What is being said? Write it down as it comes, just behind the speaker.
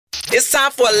It's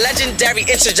time for a legendary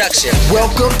introduction.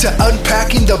 Welcome to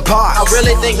Unpacking the Box. I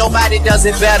really think nobody does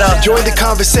it better. Join the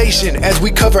conversation as we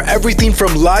cover everything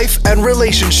from life and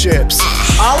relationships.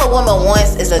 All a woman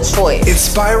wants is a choice.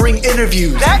 Inspiring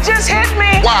interviews. That just hit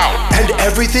me. Wow. And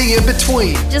everything in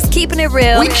between. Just keeping it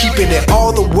real. We keeping it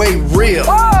all the way real.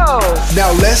 Whoa.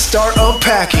 Now let's start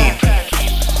unpacking.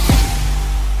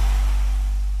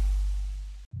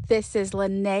 This is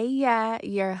Linnea,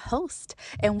 your host,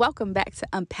 and welcome back to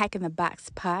Unpacking the Box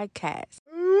podcast.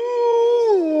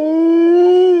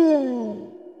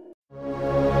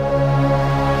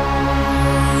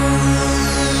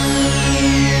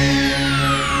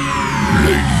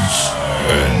 Ladies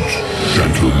and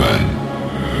gentlemen,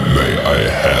 may I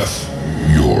have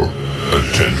your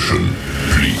attention,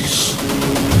 please?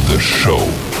 The show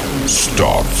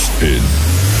starts in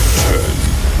 10,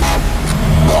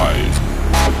 9,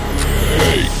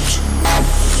 8,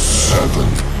 7,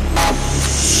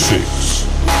 6,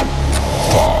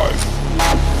 5,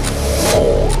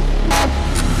 4,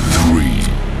 3,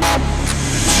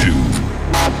 2,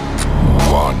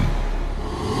 1,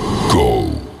 go.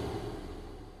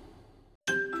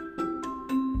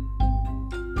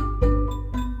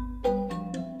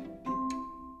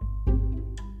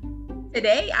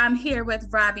 Today, I'm here with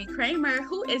Robbie Kramer,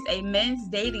 who is a men's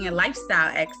dating and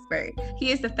lifestyle expert.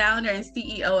 He is the founder and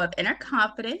CEO of Inner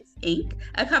Confidence, Inc.,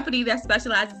 a company that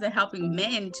specializes in helping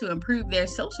men to improve their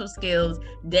social skills,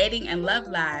 dating, and love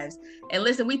lives. And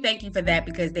listen, we thank you for that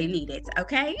because they need it,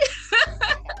 okay?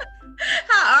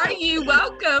 How are you?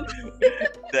 Welcome.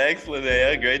 Thanks,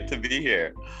 Linnea. Great to be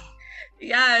here.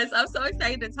 Yes, I'm so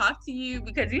excited to talk to you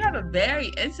because you have a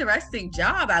very interesting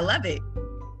job. I love it.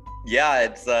 Yeah,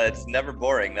 it's never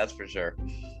boring, that's for sure.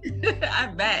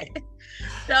 I bet.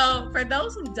 So for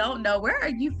those who don't know, where are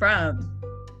you from?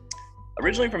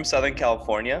 Originally from Southern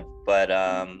California, but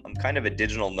I'm kind of a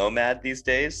digital nomad these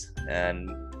days, and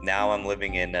now I'm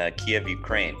living in Kiev,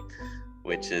 Ukraine,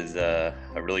 which is a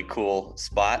really cool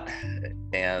spot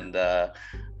and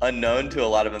unknown to a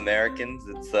lot of Americans.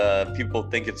 It's people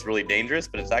think it's really dangerous,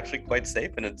 but it's actually quite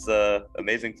safe, and it's an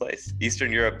amazing place.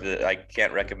 Eastern Europe, I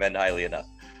can't recommend highly enough.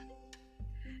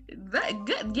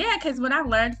 Good. Yeah, because when I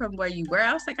learned from where you were,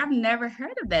 I was like, I've never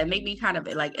heard of that. It made me kind of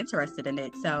like interested in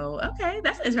it. So, okay,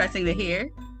 that's interesting to hear.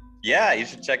 Yeah, you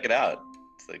should check it out.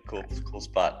 It's a cool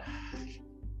spot.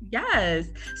 Yes.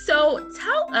 So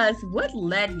tell us what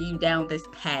led you down this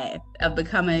path of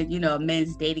becoming, a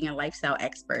men's dating and lifestyle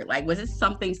expert. Like, was it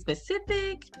something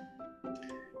specific?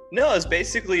 No, it's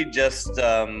basically just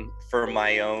for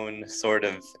my own sort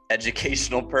of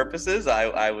educational purposes.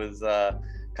 I was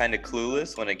kind of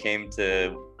clueless when it came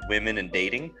to women and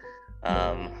dating.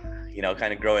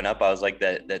 Kind of growing up, I was like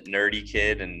that nerdy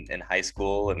kid in high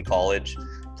school and college,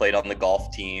 played on the golf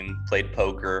team, played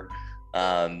poker,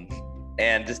 and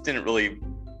just didn't really,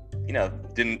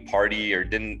 didn't party or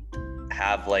didn't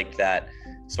have like that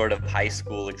sort of high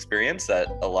school experience that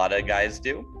a lot of guys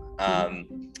do.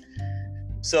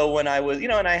 So when I was,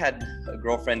 and I had a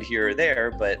girlfriend here or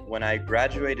there, but when I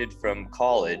graduated from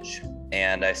college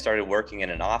and I started working in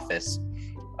an office,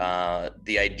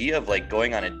 the idea of like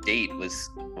going on a date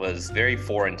was very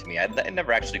foreign to me. I'd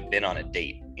never actually been on a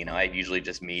date. I'd usually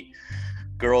just meet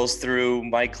girls through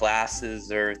my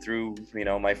classes or through,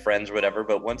 my friends or whatever.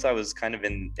 But once I was kind of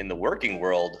in the working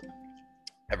world,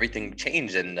 everything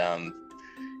changed. And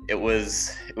it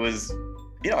was,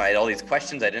 I had all these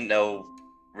questions. I didn't know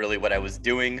really what I was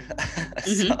doing.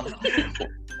 So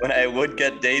when I would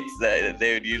get dates,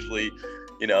 they would usually,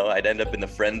 I'd end up in the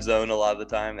friend zone a lot of the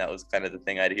time. That was kind of the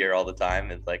thing I'd hear all the time.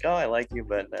 It's like, oh, I like you,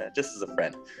 but just as a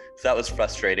friend. So that was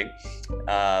frustrating.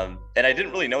 And I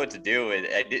didn't really know what to do.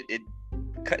 It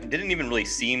didn't even really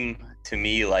seem to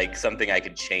me like something I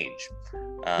could change.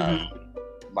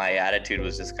 My attitude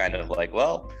was just kind of like,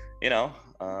 well,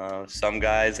 some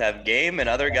guys have game and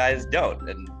other guys don't.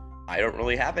 And I don't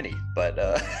really have any, but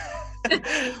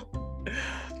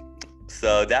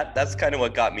so that's kind of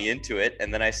what got me into it.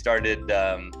 And then I started,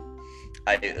 I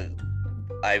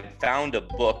found a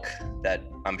book that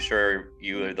I'm sure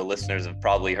you or the listeners have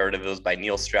probably heard of. It was by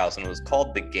Neil Strauss, and it was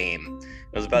called The Game.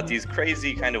 It was about these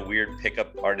crazy kind of weird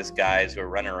pickup artist guys who are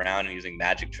running around and using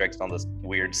magic tricks and all this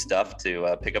weird stuff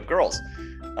to pick up girls.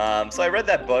 So I read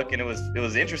that book, and it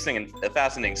was interesting and a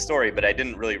fascinating story, but I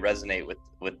didn't really resonate with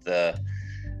the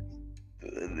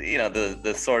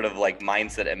sort of like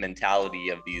mindset and mentality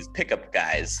of these pickup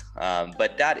guys.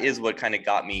 But that is what kind of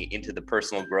got me into the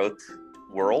personal growth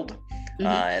world.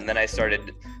 And then I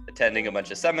started attending a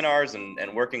bunch of seminars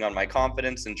and working on my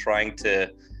confidence and trying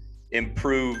to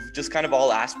improve just kind of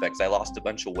all aspects. I lost a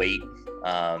bunch of weight.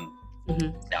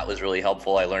 That was really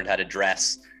helpful. I learned how to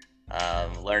dress.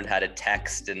 learned how to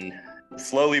text, and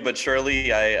slowly but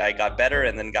surely I got better.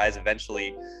 And then guys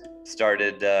eventually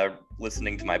started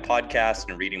listening to my podcast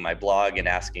and reading my blog and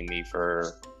asking me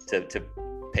to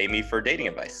pay me for dating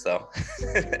advice. So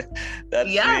that's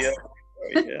yes.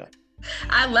 Yeah.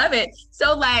 I love it.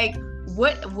 So like,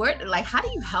 what, like, how do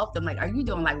you help them? Like, are you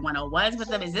doing like one-on-ones with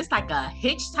them? Is this like a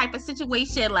Hitch type of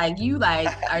situation? Like you like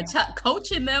are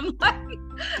coaching them? Like,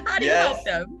 how do you help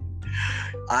them?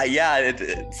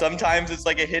 Sometimes it's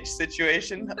like a Hitch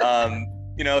situation.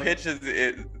 Hitch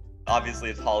is obviously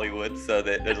it's Hollywood, so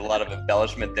that there's a lot of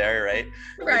embellishment there, right?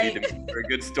 Right. For a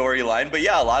good storyline. But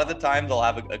yeah, a lot of the times I'll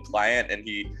have a client and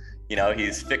he's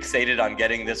fixated on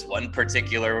getting this one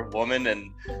particular woman,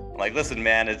 and I'm like, listen,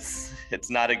 man, it's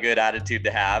not a good attitude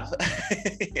to have,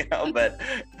 but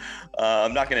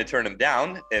I'm not going to turn him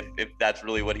down if that's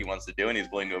really what he wants to do and he's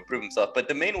willing to improve himself. But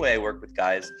the main way I work with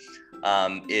guys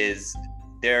is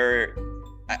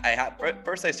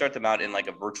first I start them out in like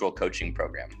a virtual coaching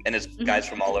program, and it's guys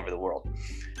from all over the world.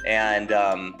 And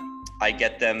I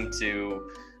get them to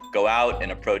go out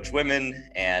and approach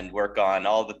women and work on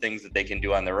all the things that they can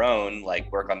do on their own, like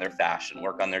work on their fashion,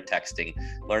 work on their texting,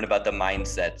 learn about the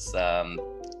mindsets,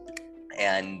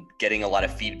 and getting a lot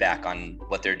of feedback on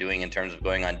what they're doing in terms of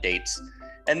going on dates.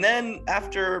 And then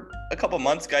after a couple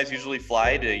months, guys usually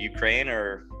fly to Ukraine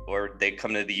or they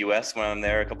come to the US when I'm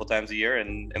there a couple times a year,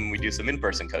 and we do some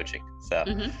in-person coaching. So,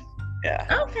 yeah.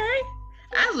 Okay.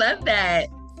 I love that.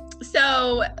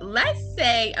 So let's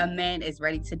say a man is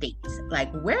ready to date.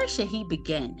 Like, where should he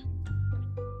begin?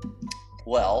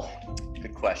 Well,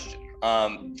 good question.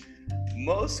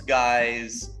 Most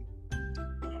guys,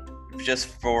 just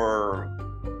for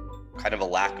kind of a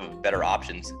lack of better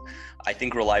options, I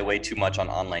think rely way too much on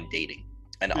online dating.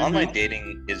 And online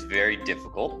dating is very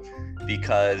difficult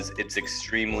because it's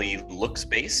extremely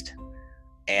looks-based,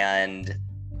 and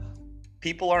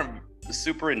people aren't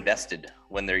super invested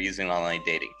when they're using online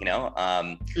dating,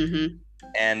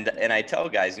 and I tell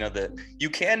guys, that you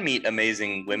can meet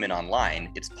amazing women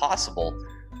online. It's possible,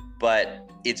 but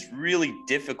it's really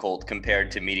difficult compared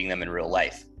to meeting them in real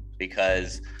life,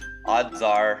 because odds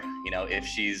are, if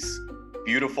she's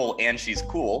beautiful and she's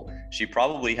cool, she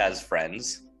probably has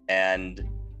friends, and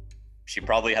she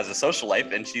probably has a social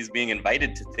life, and she's being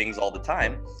invited to things all the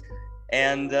time.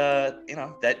 And,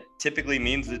 that typically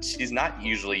means that she's not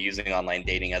usually using online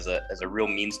dating as a real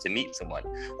means to meet someone.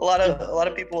 A lot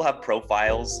of people have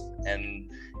profiles, and,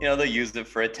 they'll use it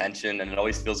for attention, and it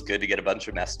always feels good to get a bunch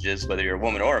of messages, whether you're a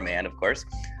woman or a man, of course.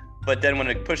 But then when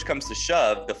a push comes to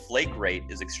shove, the flake rate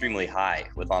is extremely high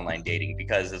with online dating,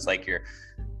 because it's like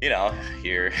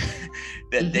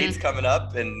that date's coming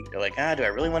up and you're like, do I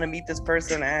really want to meet this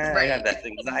person? Right. I have that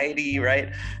anxiety,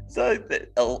 right? So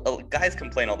guys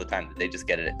complain all the time that they just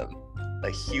get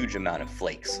a huge amount of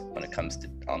flakes when it comes to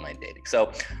online dating.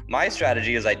 So my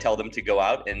strategy is I tell them to go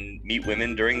out and meet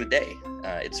women during the day.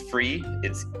 It's free.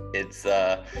 It's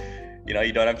you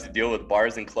don't have to deal with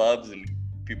bars and clubs and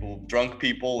drunk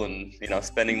people and,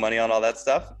 spending money on all that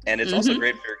stuff. And it's also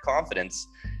great for your confidence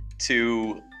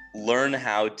to learn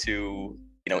how to,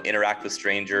 interact with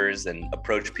strangers and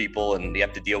approach people, and you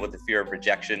have to deal with the fear of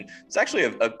rejection. It's actually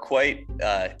a quite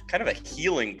kind of a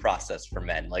healing process for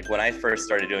men. Like when I first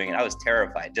started doing it, I was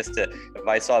terrified if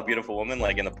I saw a beautiful woman,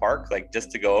 like in the park, like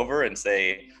just to go over and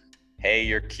say, hey,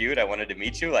 you're cute, I wanted to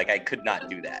meet you. Like I could not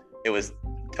do that. It was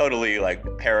totally like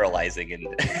paralyzing, and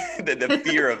the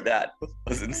fear of that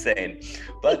was insane.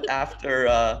 But after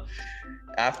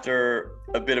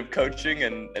a bit of coaching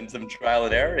and some trial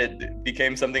and error, it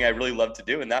became something I really loved to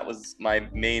do. And that was my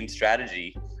main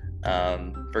strategy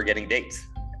for getting dates.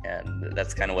 And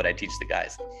that's kind of what I teach the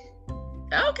guys.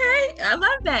 Okay, I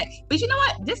love that. But you know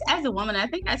what? Just as a woman, I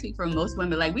think I speak for most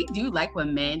women. Like we do like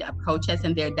when men approach us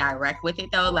and they're direct with it,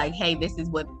 though. Like, hey, this is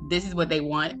what they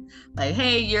want. Like,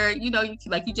 hey, you're,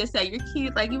 like you just said, you're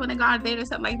cute. Like you want to go on a date or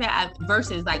something like that.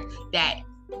 Versus like that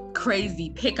crazy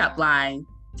pickup line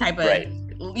type of, right.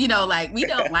 Like we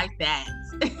don't like that.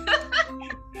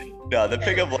 No, the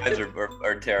pickup lines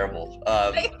are terrible.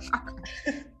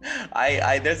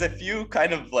 There's a few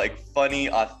kind of like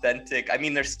funny, authentic. I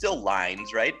mean, there's still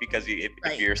lines, right? Because if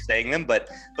you're saying them, but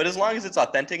as long as it's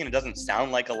authentic and it doesn't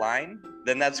sound like a line,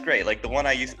 then that's great. Like the one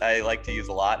I like to use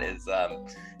a lot is,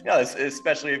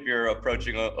 especially if you're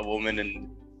approaching a woman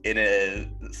in a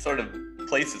sort of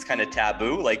place that's kind of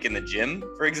taboo, like in the gym,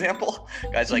 for example.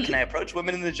 Guys are like, can I approach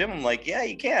women in the gym? I'm like, yeah,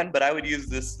 you can, but I would use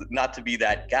this not to be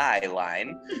that guy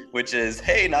line, which is,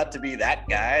 hey, not to be that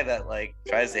guy that like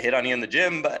tries to hit on you in the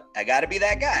gym, but I gotta be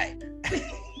that guy.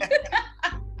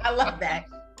 I love that.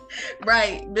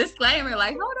 Right. Disclaimer,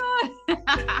 like, hold on.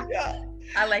 Yeah.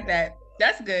 I like that.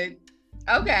 That's good.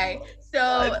 Okay,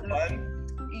 so It's fun.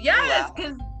 yes,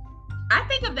 because I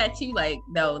think of that too, like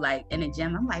though, like in the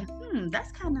gym, I'm like,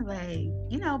 that's kind of like,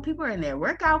 you know, people are in their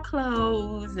workout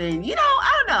clothes, and you know,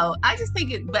 I don't know. I just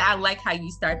think it, but I like how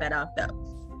you start that off though.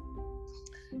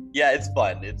 Yeah, it's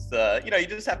fun. It's you know, you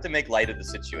just have to make light of the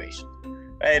situation,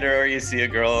 right? Or you see a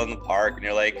girl in the park and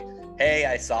you're like, hey,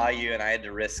 I saw you and I had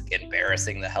to risk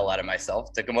embarrassing the hell out of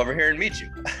myself to come over here and meet you.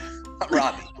 I'm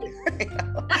Robbie.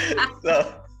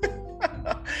 So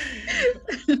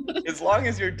as long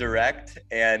as you're direct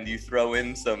and you throw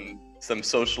in some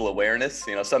social awareness,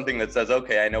 you know, something that says,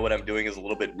 okay, I know what I'm doing is a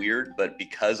little bit weird, but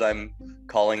because I'm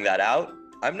calling that out,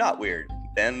 I'm not weird,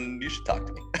 then you should talk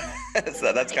to me.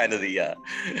 So that's kind of the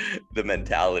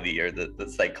mentality or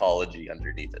the psychology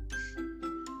underneath it.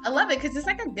 I love it because it's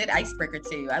like a good icebreaker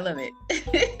too. I love it.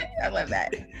 I love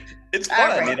that. It's fun,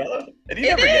 right. you know. And you It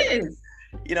never get, is.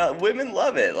 you know, women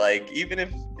love it. Like even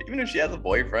if she has a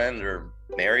boyfriend or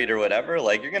married or whatever,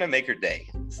 like you're gonna make her day.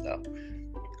 So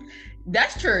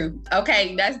That's true.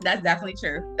 Okay, that's definitely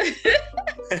true.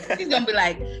 she's gonna be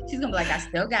like, I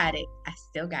still got it. I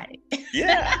still got it.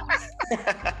 yeah.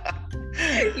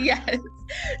 Yes.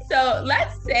 So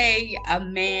let's say a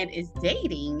man is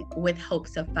dating with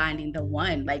hopes of finding the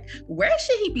one. Like, where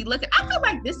should he be looking? I feel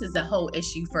like this is a whole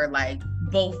issue for like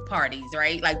both parties,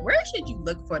 right? Like, where should you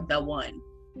look for the one?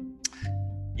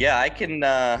 Yeah, I can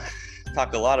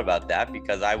talk a lot about that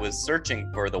because I was searching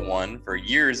for the one for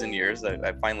years and years.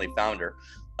 I finally found her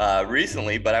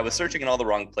recently, but I was searching in all the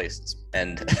wrong places,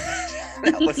 and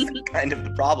that was kind of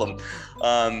the problem.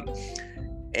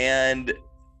 And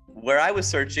where I was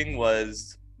searching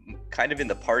was kind of in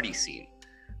the party scene.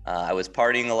 I was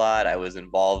partying a lot. I was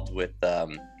involved with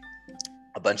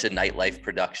a bunch of nightlife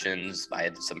productions. I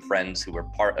had some friends who were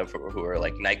who were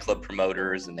like nightclub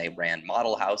promoters, and they ran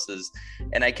model houses.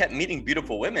 And I kept meeting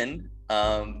beautiful women,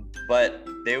 but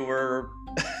they were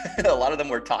a lot of them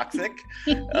were toxic,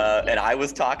 and I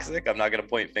was toxic. I'm not going to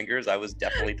point fingers. I was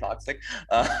definitely toxic,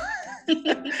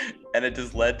 and it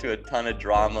just led to a ton of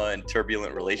drama and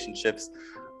turbulent relationships.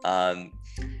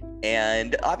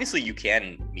 And obviously, you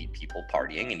can meet people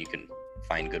partying, and you can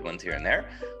find good ones here and there.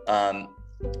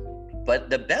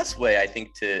 But the best way, I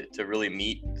think, to really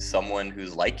meet someone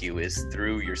who's like you is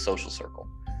through your social circle.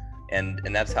 And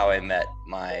that's how I met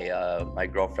my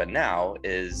girlfriend now.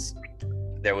 Is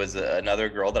there was another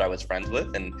girl that I was friends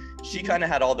with, and she kind of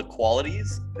had all the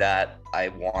qualities that I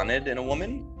wanted in a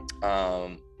woman,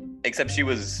 except she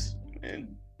was,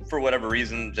 for whatever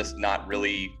reason, just not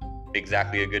really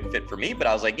exactly a good fit for me. But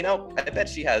I was like, you know, I bet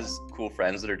she has cool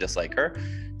friends that are just like her.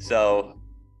 So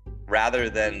rather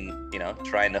than, you know,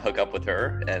 trying to hook up with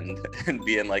her and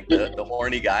being like the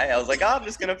horny guy, I was like, oh, I'm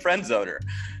just gonna friend zone her.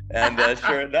 And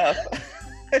sure enough,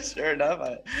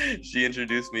 she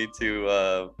introduced me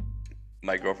to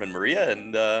my girlfriend Maria,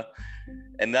 and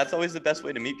that's always the best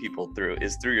way to meet people through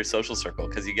your social circle,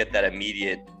 because you get that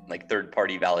immediate like third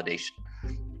party validation.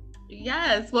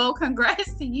 Yes. Well,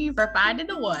 congrats to you for finding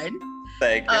the one.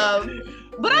 Thank you.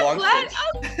 But I'm glad.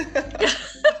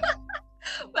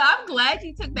 But I'm glad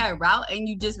you took that route and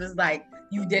you just was like,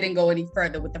 you didn't go any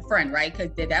further with the friend, right?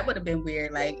 Because that would have been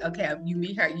weird. Like, okay, you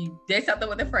meet her, you did something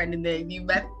with a friend, and then you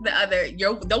met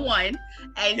you're the one.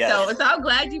 And yes. So I'm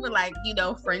glad you were like, you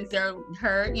know, friends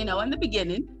her, you know, in the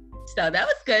beginning. So that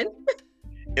was good.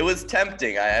 It was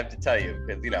tempting, I have to tell you,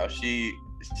 because, you know, she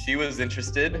was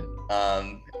interested,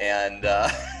 and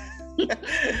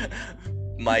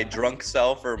my drunk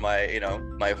self or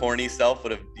my horny self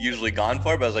would have usually gone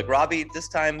for it, but I was like, Robbie, this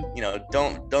time, you know,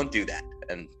 don't do that.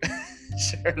 And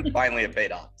sure, finally it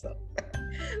paid off. So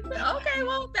okay,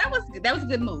 well, that was a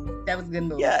good move.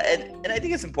 Yeah, and I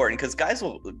think it's important because guys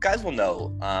will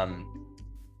know.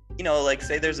 You know, like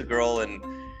say there's a girl and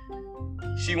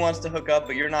she wants to hook up,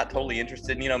 but you're not totally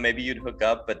interested. You know, maybe you'd hook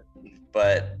up,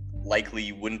 but likely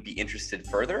you wouldn't be interested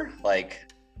further.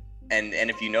 Like, and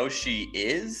if you know she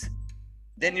is,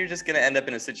 then you're just gonna end up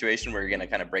in a situation where you're gonna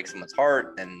kind of break someone's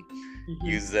heart and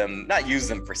not use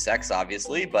them for sex,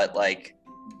 obviously, but like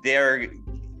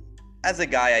as a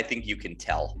guy, I think you can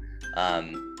tell,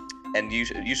 and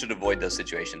you should avoid those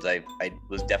situations. I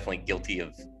was definitely guilty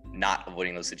of not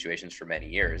avoiding those situations for many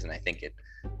years, and I think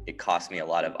it cost me a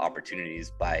lot of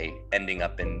opportunities by ending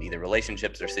up in either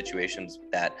relationships or situations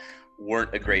that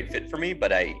weren't a great fit for me.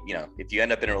 But if you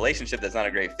end up in a relationship that's not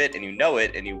a great fit and you know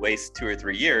it and you waste 2 or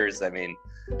 3 years, I mean,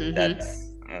 that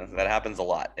happens a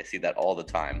lot. I see that all the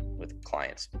time with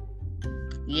clients.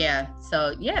 Yeah.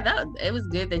 So yeah, it was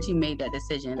good that you made that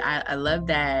decision. I love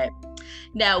that.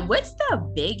 Now, what's the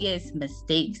biggest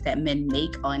mistakes that men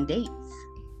make on dates?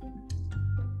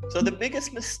 So the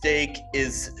biggest mistake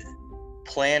is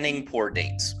planning poor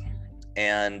dates.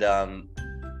 And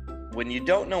when you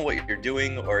don't know what you're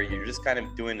doing, or you're just kind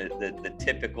of doing the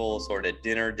typical sort of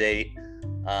dinner date,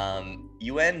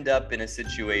 you end up in a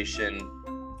situation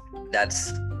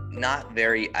that's not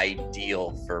very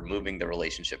ideal for moving the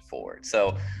relationship forward.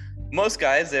 So most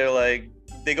guys, they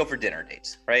go for dinner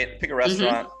dates, right? Pick a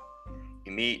restaurant,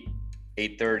 you meet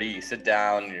 8:30, you sit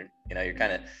down, you're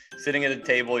kind of sitting at a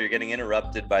table, you're getting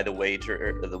interrupted by the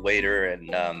waiter and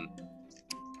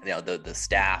the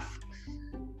staff,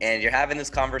 and you're having this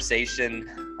conversation.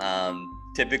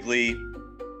 Typically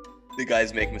the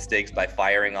guys make mistakes by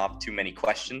firing off too many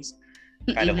questions,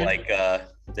 kind of like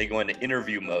they go into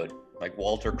interview mode, like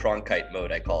Walter Cronkite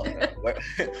mode, I call it.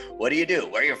 What do you do?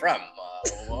 Where are you from?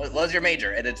 What's your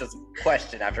major? And it's just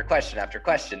question after question after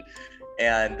question.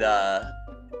 And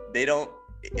they don't,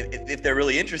 if they're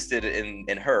really interested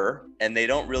in her, and they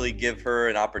don't really give her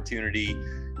an opportunity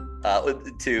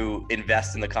to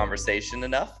invest in the conversation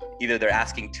enough, either they're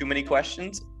asking too many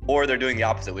questions, or they're doing the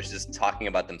opposite, which is talking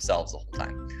about themselves the whole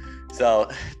time. So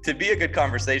to be a good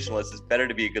conversationalist, it's better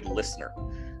to be a good listener.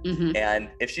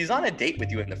 And if she's on a date with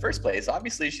you in the first place,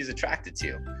 obviously she's attracted to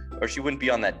you, or she wouldn't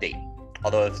be on that date.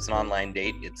 Although if it's an online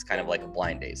date, it's kind of like a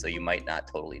blind date, so you might not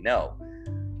totally know.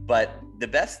 But the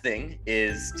best thing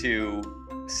is to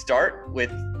start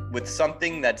with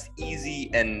something that's easy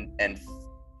and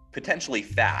potentially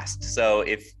fast. So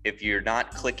if you're not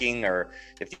clicking, or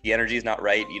if the energy is not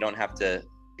right, you don't have to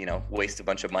waste a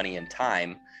bunch of money and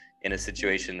time in a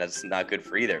situation that's not good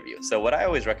for either of you. So what I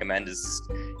always recommend is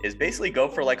basically go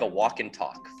for like a walk and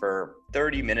talk for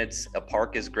 30 minutes. A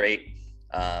park is great.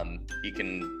 You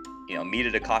can meet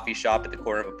at a coffee shop at the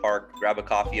corner of a park, grab a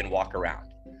coffee and walk around.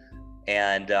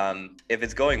 And if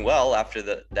it's going well after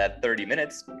that 30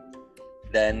 minutes,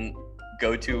 then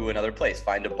go to another place,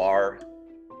 find a bar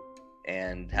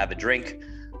and have a drink,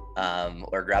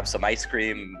 or grab some ice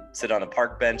cream, sit on a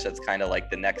park bench. That's kind of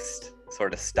like the next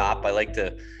sort of stop. I like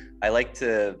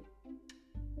to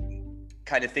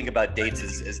kind of think about dates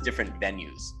as different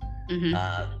venues.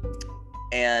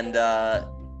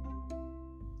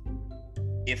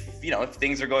 If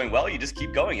things are going well, you just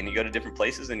keep going and you go to different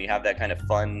places and you have that kind of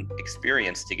fun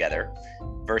experience together,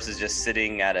 versus just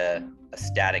sitting at a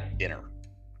static dinner.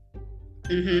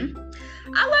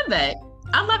 I love that.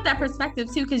 I love that perspective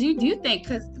too, because you do think,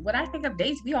 because when I think of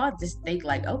dates, we all just think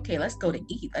like, okay, let's go to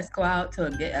eat. Let's go out to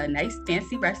a nice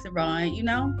fancy restaurant,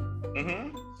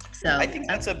 So I think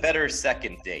that's a better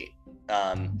second date,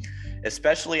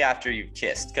 especially after you've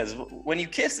kissed. Because when you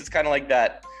kiss, it's kind of like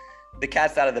that, the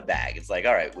cat's out of the bag. It's like,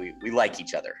 all right, we like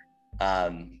each other.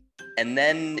 And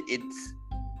then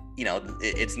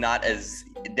it's not as,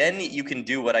 then you can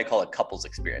do what I call a couples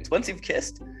experience. Once you've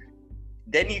kissed,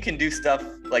 then you can do stuff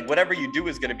like whatever you do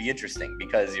is going to be interesting,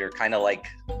 because you're kind of like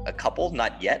a couple,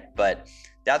 not yet, but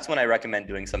that's when I recommend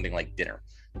doing something like dinner,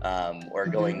 or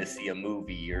going to see a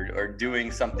movie, or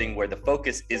doing something where the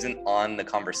focus isn't on the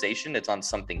conversation, it's on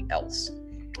something else.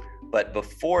 But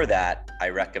before that, I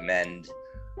recommend,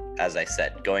 as I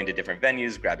said, going to different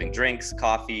venues, grabbing drinks,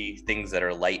 coffee, things that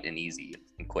are light and easy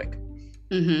and quick.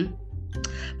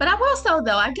 But I will say,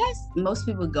 though, I guess most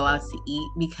people go out to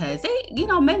eat because they,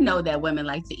 men know that women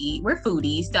like to eat. We're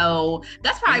foodies, so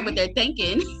that's probably what they're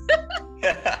thinking.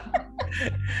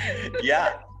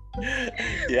 Yeah.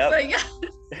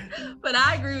 But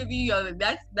I agree with you.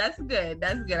 That's good.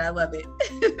 That's good. I love it.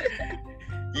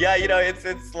 Yeah,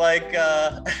 it's like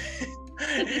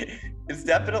it's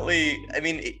definitely. I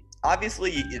mean,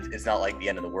 obviously, it's not like the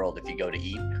end of the world if you go to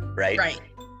eat, right? Right.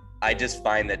 I just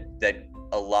find that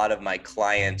a lot of my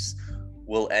clients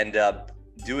will end up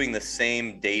doing the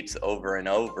same dates over and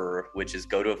over, which is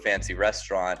go to a fancy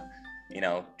restaurant,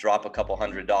 drop a couple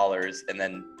 $100, and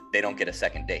then they don't get a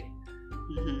second date.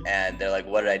 And they're like,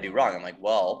 what did I do wrong? I'm like,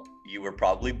 well, you were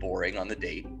probably boring on the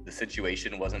date. The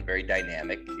situation wasn't very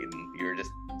dynamic, and you were just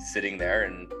sitting there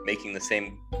and making the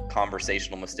same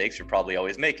conversational mistakes you're probably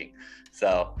always making.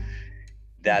 So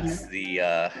that's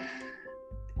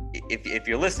if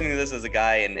you're listening to this as a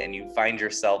guy and you find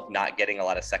yourself not getting a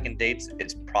lot of second dates,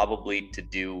 it's probably to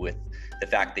do with the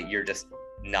fact that you're just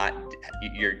not,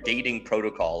 your dating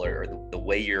protocol or the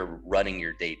way you're running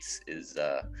your dates is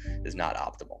not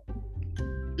optimal.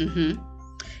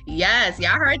 Yes,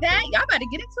 y'all heard that? Y'all better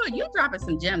get into it. You dropping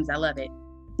some gems. I love it.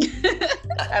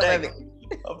 I love it.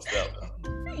 Hope so.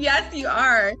 Yes, you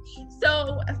are.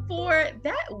 So for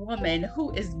that woman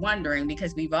who is wondering,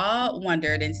 because we've all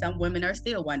wondered and some women are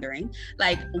still wondering,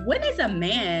 like, when is a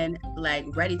man like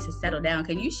ready to settle down?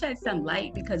 Can you shed some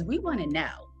light? Because we want to know.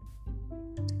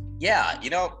 Yeah,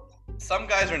 some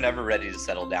guys are never ready to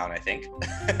settle down, I think.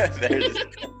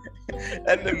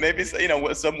 And then maybe,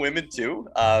 some women too.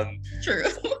 True.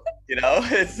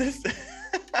 It's just,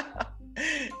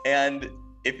 and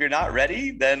if you're not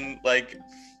ready, then like,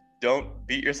 don't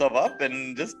beat yourself up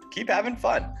and just keep having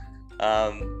fun.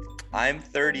 I'm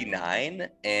 39,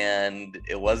 and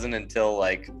it wasn't until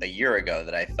like a year ago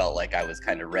that I felt like I was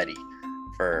kind of ready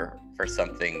for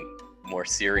something more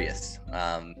serious.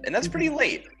 And that's pretty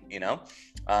late,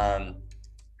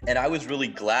 and I was really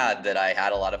glad that I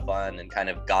had a lot of fun and kind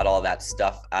of got all that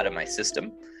stuff out of my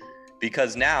system,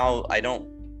 because now I don't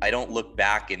look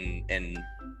back and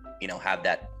have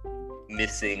that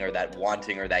missing or that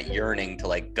wanting or that yearning to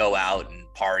like go out and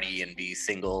party and be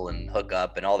single and hook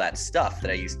up and all that stuff that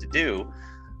I used to do,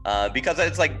 because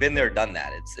it's like been there, done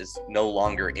that. It's no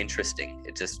longer interesting.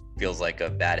 It just feels like a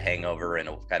bad hangover and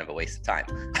a kind of a waste of time.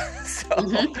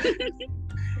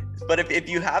 But if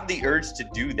you have the urge to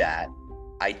do that,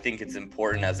 I think it's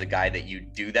important as a guy that you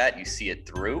do that, you see it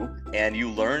through, and you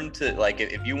learn to, like,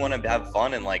 if you want to have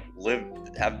fun and like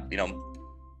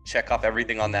check off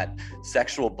everything on that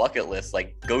sexual bucket list,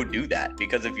 like go do that.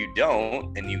 Because if you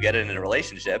don't and you get in a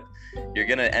relationship, you're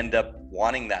gonna end up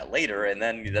wanting that later, and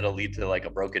then that'll lead to like a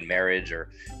broken marriage,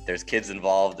 or there's kids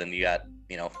involved and you got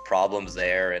problems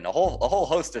there, and a whole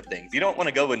host of things. You don't want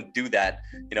to go and do that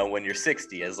when you're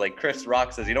 60, as like Chris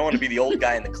Rock says, you don't want to be the old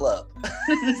guy in the club.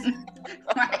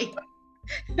 Right.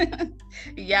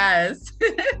 Yes.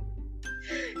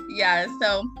 Yeah,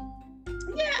 so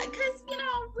yeah, because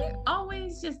we're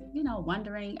always just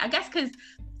wondering, I guess, because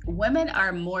women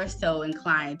are more so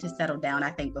inclined to settle down,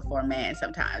 I think, before men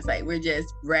sometimes. Like, we're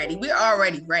just ready. We're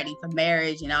already ready for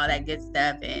marriage and all that good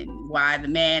stuff. And why the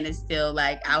man is still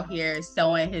like out here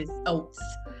sowing his oats,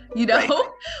 right.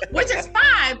 Which is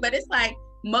fine. But it's like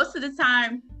most of the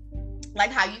time, like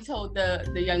how you told the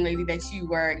young lady that you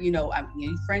were,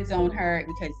 you friend zoned her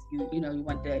because you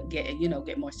want to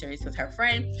get more serious with her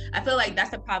friend. I feel like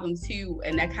that's a problem too,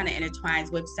 and that kind of intertwines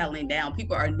with settling down.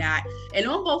 People are not, and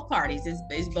on both parties,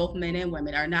 it's both men and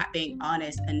women, are not being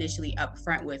honest initially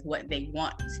upfront with what they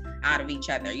want out of each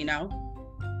other.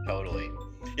 Totally.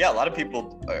 Yeah, a lot of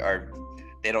people are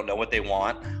they don't know what they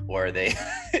want, or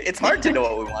it's hard to know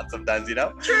what we want sometimes,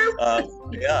 True.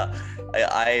 Yeah,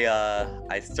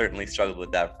 I certainly struggled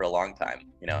with that for a long time,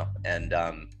 and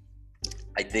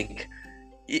I think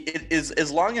it is,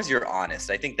 as long as you're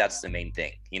honest, I think that's the main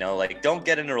thing, like, don't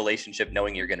get in a relationship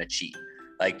knowing you're going to cheat.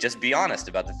 Like, just be honest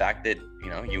about the fact that,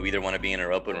 you either want to be in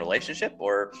an open relationship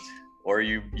or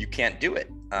you can't do it.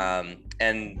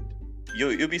 And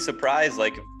you'll be surprised,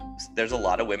 like, there's a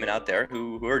lot of women out there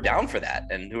who are down for that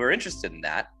and who are interested in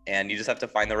that, and you just have to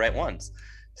find the right ones.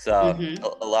 So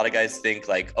a lot of guys think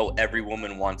like, oh, every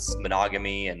woman wants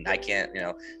monogamy and I can't,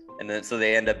 and then so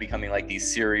they end up becoming like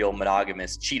these serial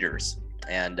monogamous cheaters,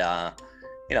 and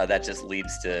that just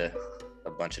leads to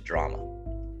a bunch of drama.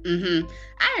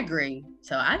 I agree.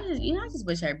 So I just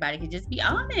wish everybody could just be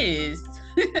honest.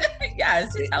 Yeah,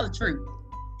 just tell the truth.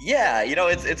 Yeah,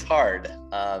 it's hard.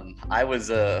 I was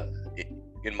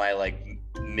in my like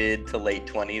mid to late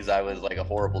 20s, I was like a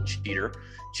horrible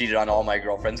cheated on all my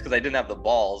girlfriends because I didn't have the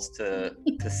balls to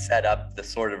set up the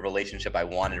sort of relationship I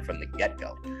wanted from the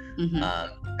get-go.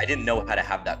 I didn't know how to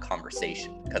have that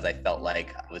conversation because I felt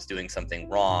like I was doing something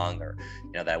wrong, or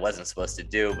that I wasn't supposed to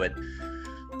do. But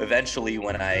eventually,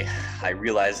 when I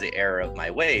realized the error of my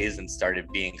ways and started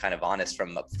being kind of honest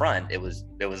from up front, it was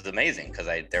amazing, because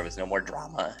there was no more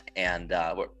drama, and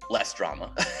less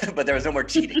drama, but there was no more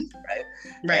cheating,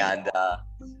 right? And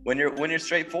when you're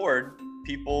straightforward,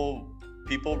 people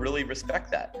really respect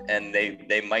that, and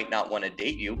they might not want to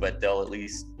date you, but they'll at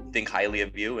least think highly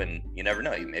of you, and you never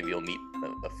know, maybe you'll meet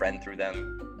a friend through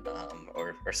them,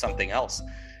 or something else.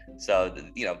 So,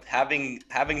 having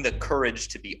the courage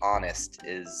to be honest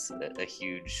is a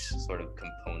huge sort of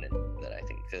component that I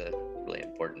think is really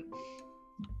important.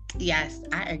 Yes,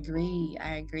 I agree.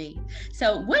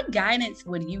 So what guidance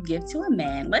would you give to a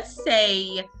man? Let's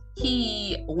say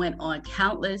he went on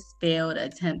countless failed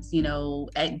attempts,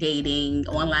 at dating,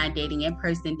 online dating,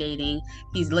 in-person dating.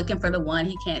 He's looking for the one.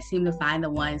 He can't seem to find the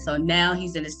one. So now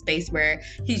he's in a space where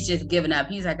he's just given up.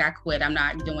 He's like, I quit. I'm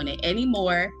not doing it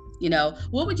anymore.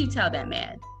 What would you tell that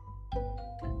man?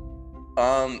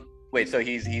 Wait, so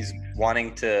he's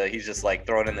just like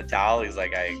throwing in the towel. He's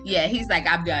like, he's like,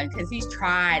 I'm done, because he's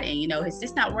tried and it's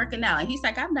just not working out. And he's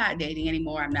like, I'm not dating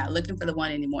anymore. I'm not looking for the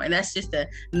one anymore. And that's just the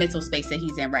mental space that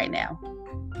he's in right now.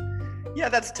 Yeah,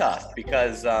 that's tough,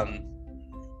 because from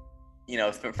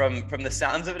the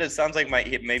sounds of it, it sounds like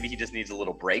maybe he just needs a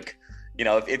little break.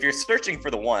 If you're searching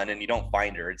for the one and you don't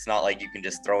find her, it's not like you can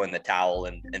just throw in the towel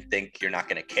and think you're not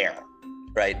going to care,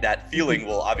 right? That feeling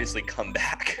will obviously come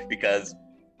back, because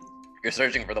you're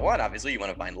searching for the one. Obviously, you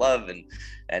want to find love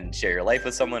and share your life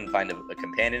with someone, find a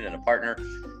companion and a partner.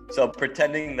 So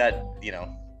pretending that, you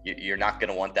know, you're not going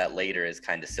to want that later is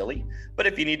kind of silly. But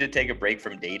if you need to take a break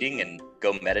from dating and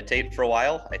go meditate for a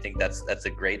while, I think that's a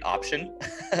great option.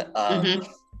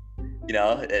 You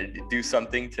know, do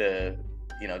something to,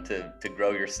 you know, to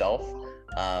grow yourself.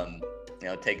 You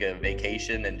know, take a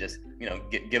vacation and just, you know,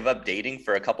 give up dating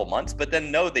for a couple months, but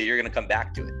then know that you're going to come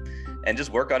back to it, and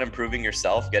just work on improving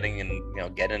yourself, get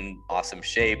in awesome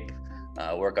shape,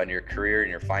 work on your career and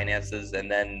your finances.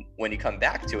 And then when you come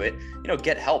back to it, you know,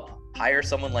 get help. Hire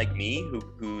someone like me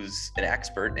who's an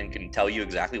expert and can tell you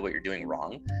exactly what you're doing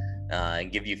wrong,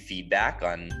 and give you feedback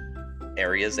on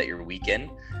areas that you're weak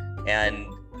in. And,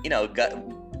 you know,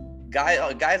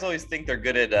 guys always think they're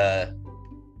good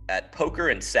at poker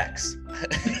and sex.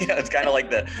 You know, it's kind of like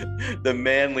the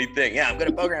manly thing. Yeah, I'm good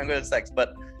at poker, I'm good at sex.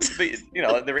 But you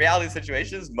know, the reality of the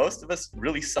situation is most of us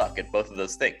really suck at both of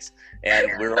those things,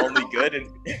 and we're only good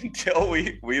until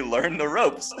we learn the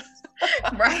ropes.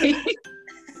 Right.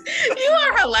 You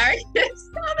are hilarious.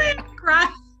 I'm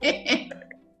crying.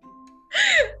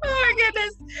 Oh my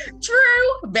goodness.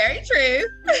 True. Very true.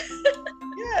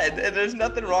 Yeah, and there's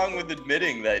nothing wrong with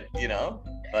admitting that, you know,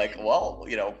 like, well,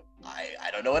 you know, I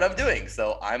don't know what I'm doing,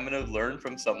 so I'm going to learn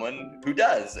from someone who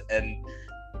does. And,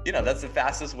 you know, that's the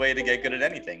fastest way to get good at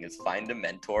anything, is find a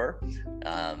mentor,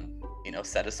 you know,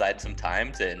 set aside some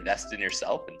time to invest in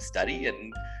yourself and study,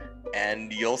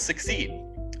 and you'll succeed.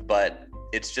 But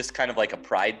it's just kind of like a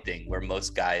pride thing where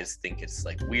most guys think it's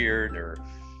like weird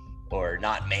or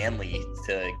not manly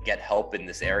to get help in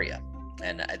this area.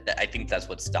 And I think that's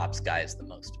what stops guys the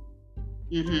most.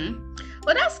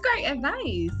 Well, that's great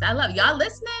advice. I love y'all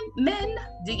listening, men.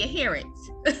 Do you hear it?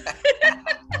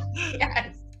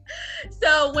 Yes.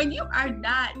 So when you are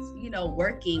not, you know,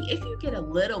 working, if you get a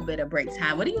little bit of break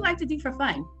time, what do you like to do for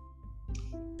fun?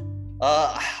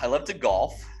 I love to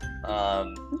golf.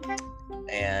 Okay.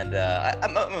 And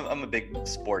I'm a big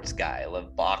sports guy. I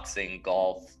love boxing,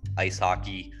 golf, ice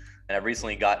hockey, and I've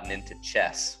recently gotten into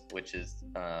chess, which is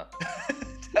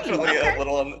definitely a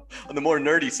little on the more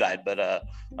nerdy side. But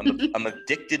I'm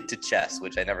addicted to chess,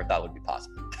 which I never thought would be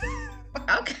possible.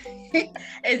 Okay,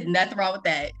 there's nothing wrong with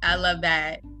that. I love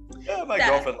that. Yeah, my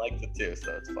girlfriend likes it too,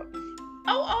 so it's fun.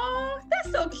 Oh,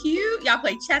 that's so cute. Y'all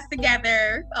play chess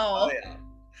together. Oh yeah.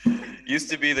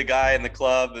 Used to be the guy in the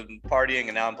club and partying,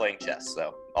 and now I'm playing chess.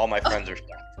 So all my friends are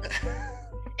shocked.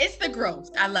 It's the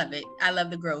growth. I love it. I love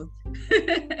the growth.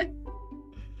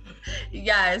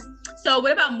 Yes. So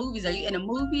what about movies? Are you into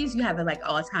movies? You have a like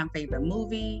all-time favorite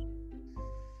movie?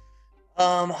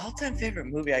 All-time favorite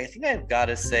movie, I think I've got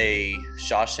to say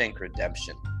Shawshank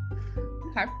Redemption.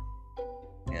 Okay.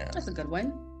 Yeah. That's a good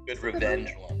one. Good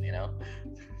revenge one, you know?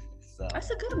 So. That's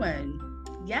a good one.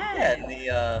 Yeah. And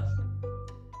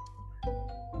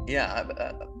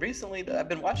recently I've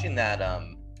been watching that,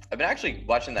 I've been actually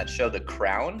watching that show, The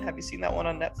Crown. Have you seen that one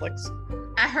on Netflix?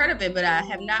 I heard of it, but I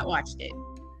have not watched it.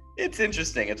 It's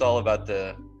interesting. It's all about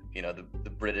the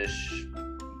British,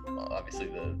 obviously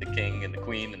the king and the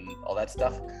queen and all that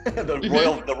stuff.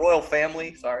 the royal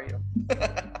family. Sorry.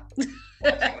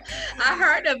 I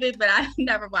heard of it, but I've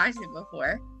never watched it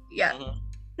before. Yeah.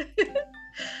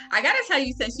 I gotta tell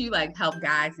you, since you like help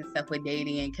guys and stuff with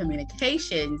dating and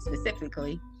communication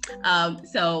specifically,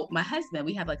 so my husband,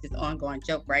 we have like this ongoing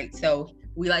joke, right? So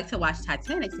we like to watch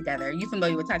Titanic together. Are you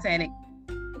familiar with Titanic?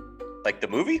 Like the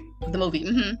movie? The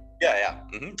movie. Yeah.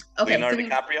 Okay, Leonardo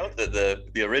DiCaprio,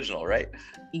 the original, right?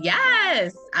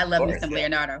 Yes, I love me some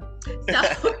Leonardo.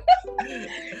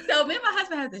 So me and my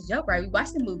husband have this joke, right? We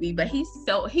watched the movie, but he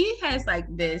has like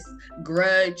this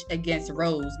grudge against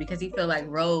Rose because he feel like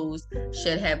Rose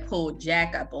should have pulled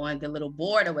Jack up on the little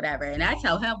board or whatever. And I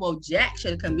tell him, well, Jack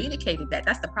should have communicated that.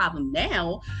 That's the problem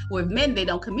now with men, they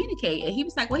don't communicate. And he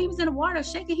was like, well, he was in the water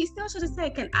shaking. He still should have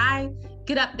said, can I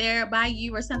get up there by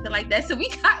you or something like that? So we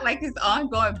got like this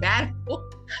ongoing battle.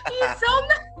 He's so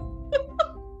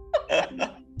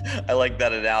nice. I like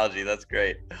that analogy. That's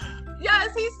great.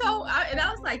 Yes, he's so, and I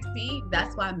was like, see,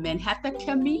 that's why men have to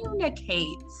communicate.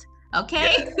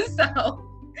 Okay. Yes. So,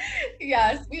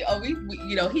 yes, we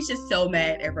you know, he's just so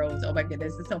mad at Rose. Oh my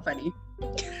goodness, it's so funny.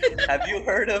 Have you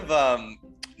heard of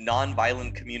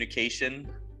nonviolent communication?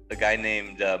 A guy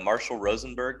named Marshall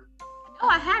Rosenberg? Oh,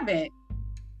 I haven't.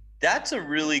 That's a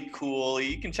really cool,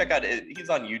 you can check out it. He's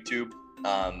on YouTube.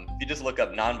 If you just look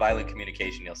up nonviolent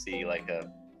communication, you'll see like I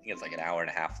think it's like an hour and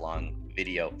a half long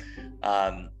video.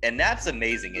 And that's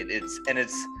amazing. It's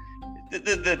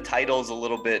the title's a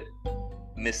little bit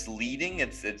misleading.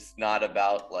 It's not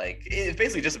about like, it's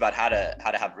basically just about how to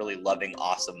have really loving,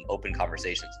 awesome, open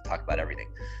conversations and talk about everything.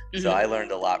 So I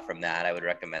learned a lot from that. I would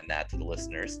recommend that to the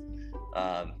listeners.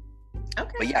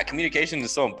 Okay. But yeah, communication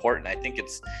is so important. I think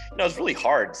it's, it's really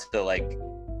hard to like,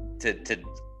 to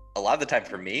a lot of the time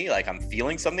for me, like I'm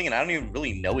feeling something and I don't even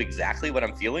really know exactly what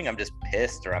I'm feeling. I'm just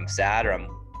pissed or I'm sad or I'm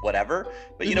whatever.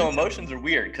 But emotions are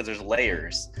weird because there's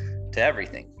layers to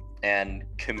everything. And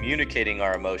communicating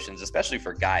our emotions, especially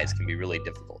for guys, can be really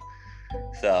difficult.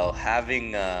 So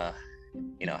having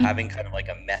having kind of like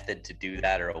a method to do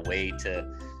that, or a way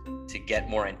to get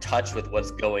more in touch with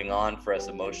what's going on for us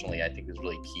emotionally, I think is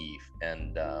really key.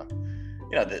 And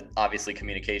obviously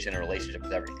communication and relationship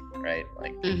is everything, right?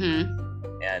 Like,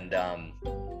 and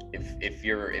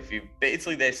if you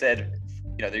basically, they said,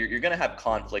 you're gonna have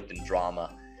conflict and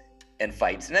drama and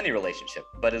fights in any relationship,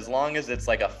 but as long as it's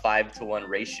like a 5-to-1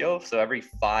 ratio, so every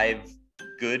 5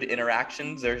 good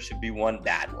interactions, there should be 1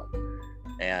 bad one.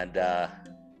 And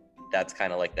that's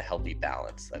kind of like the healthy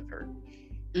balance, I've heard.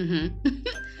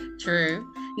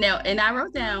 True. Now, and I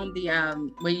wrote down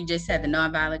the where you just said the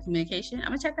nonviolent communication. I'm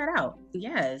gonna check that out.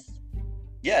 Yes.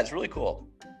 Yeah, it's really cool.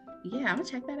 Yeah, I'm gonna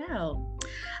check that out.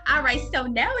 All right, so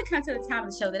now we come to the time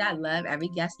of the show that I love. Every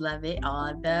guest loves it.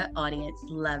 All the audience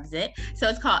loves it. So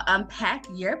it's called Unpack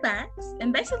Your Backs.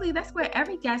 And basically that's where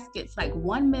every guest gets like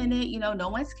 1 minute, no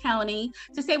one's counting,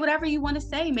 to say whatever you want to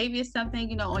say. Maybe it's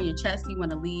something, on your chest you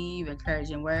want to leave,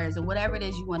 encouraging words, or whatever it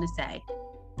is you want to say.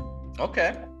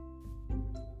 Okay.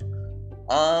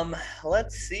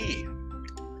 Let's see.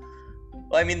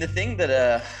 Well, I mean, the thing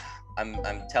that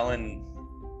I'm telling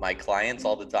my clients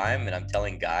all the time, and I'm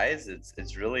telling guys,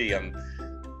 it's really I'm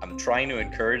trying to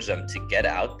encourage them to get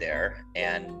out there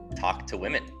and talk to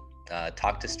women,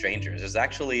 talk to strangers. There's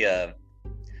actually an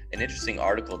interesting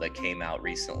article that came out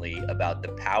recently about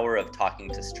the power of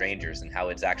talking to strangers and how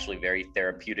it's actually very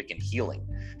therapeutic and healing.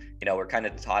 We're kind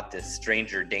of taught this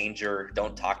stranger danger,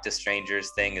 don't talk to strangers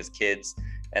thing as kids.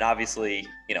 And obviously,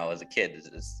 as a kid,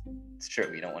 it's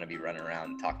true. You don't want to be running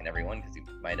around talking to everyone because you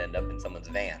might end up in someone's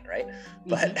van, right?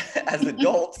 But as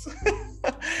adults,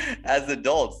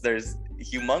 there's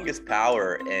humongous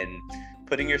power in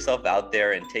putting yourself out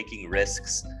there and taking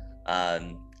risks,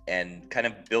 and kind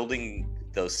of building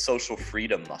those social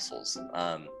freedom muscles.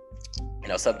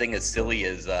 Something as silly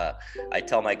as I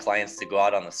tell my clients to go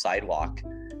out on the sidewalk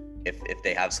if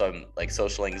they have some like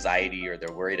social anxiety, or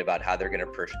they're worried about how they're going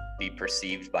to be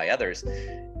perceived by others.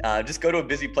 Just go to a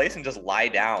busy place and just lie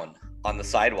down on the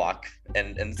sidewalk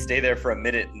and stay there for a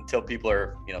minute until people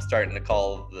are starting to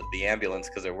call the ambulance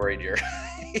because they're worried you're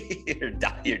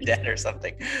dead or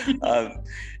something.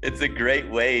 It's a great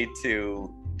way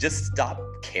to just stop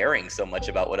caring so much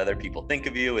about what other people think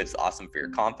of you. It's awesome for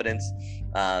your confidence,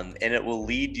 and it will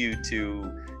lead you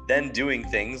to then doing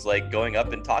things like going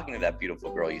up and talking to that beautiful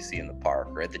girl you see in the park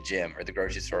or at the gym or the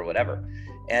grocery store or whatever.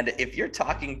 And if you're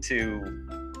talking to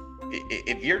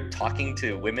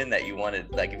women that you want to,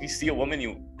 like, if you see a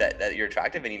woman that you're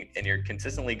attractive and you're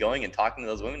consistently going and talking to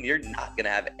those women, you're not going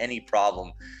to have any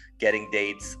problem getting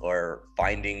dates or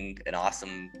finding an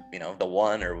awesome, the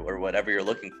one or whatever you're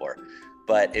looking for.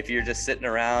 But if you're just sitting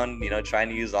around, trying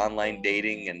to use online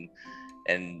dating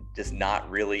and just not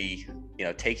really,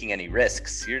 taking any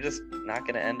risks, you're just not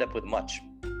going to end up with much.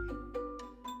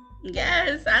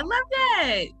 Yes, I love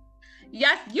that.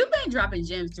 Yes, you've been dropping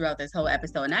gems throughout this whole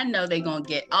episode, and I know they're going to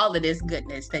get all of this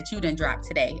goodness that you done dropped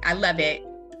today. I love it.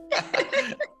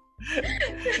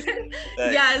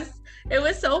 Yes, it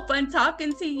was so fun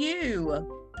talking to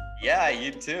you. Yeah, you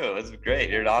too. It was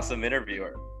great. You're an awesome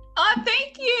interviewer. Oh,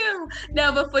 thank you.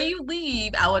 Now, before you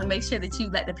leave, I want to make sure that you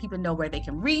let the people know where they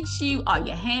can reach you, all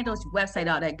your handles, your website,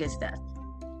 all that good stuff.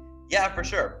 Yeah, for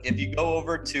sure. If you go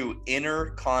over to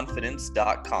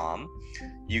innerconfidence.com,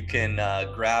 you can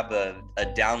grab a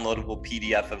downloadable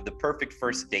PDF of the perfect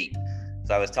first date.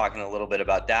 So I was talking a little bit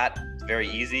about that. It's very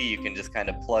easy. You can just kind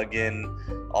of plug in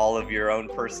all of your own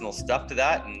personal stuff to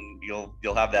that, and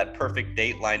you'll have that perfect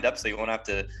date lined up, so you won't have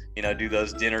to do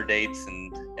those dinner dates,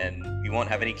 and you won't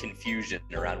have any confusion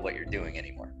around what you're doing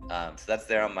anymore. So that's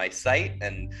there on my site,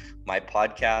 and my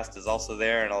podcast is also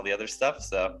there and all the other stuff.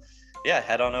 So yeah,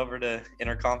 head on over to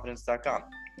innerconfidence.com.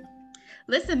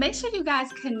 Listen, make sure you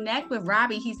guys connect with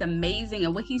Robbie. He's amazing,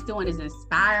 and what he's doing is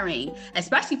inspiring,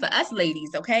 especially for us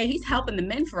ladies, okay? He's helping the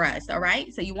men for us, all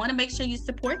right? So you want to make sure you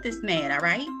support this man, all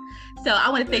right? So I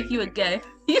want to thank you again.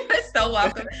 You're so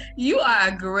welcome. You are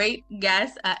a great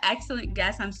guest, an excellent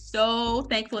guest. I'm so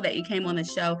thankful that you came on the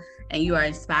show, and you are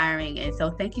inspiring. And so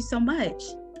thank you so much.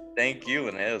 Thank you,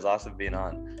 and it was awesome being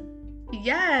on.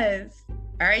 Yes.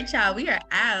 All right, y'all, we are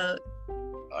out.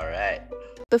 All right.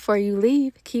 before you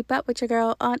leave, keep up with your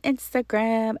girl on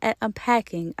Instagram at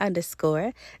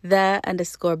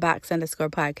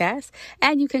unpacking_the_box_podcast.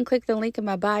 And you can click the link in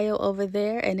my bio over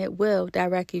there, and it will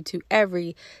direct you to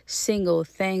every single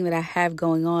thing that I have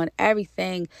going on,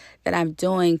 everything that I'm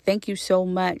doing. Thank you so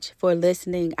much for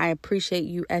listening. I appreciate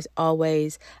you as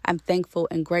always. I'm thankful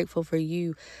and grateful for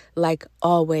you like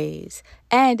always.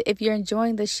 And if you're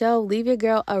enjoying the show, leave your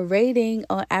girl a rating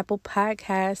on Apple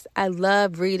Podcasts. I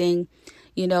love reading,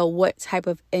 what type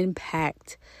of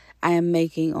impact I am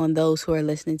making on those who are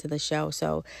listening to the show.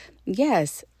 So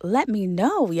yes, let me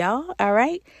know, y'all. All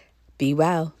right. Be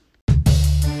well.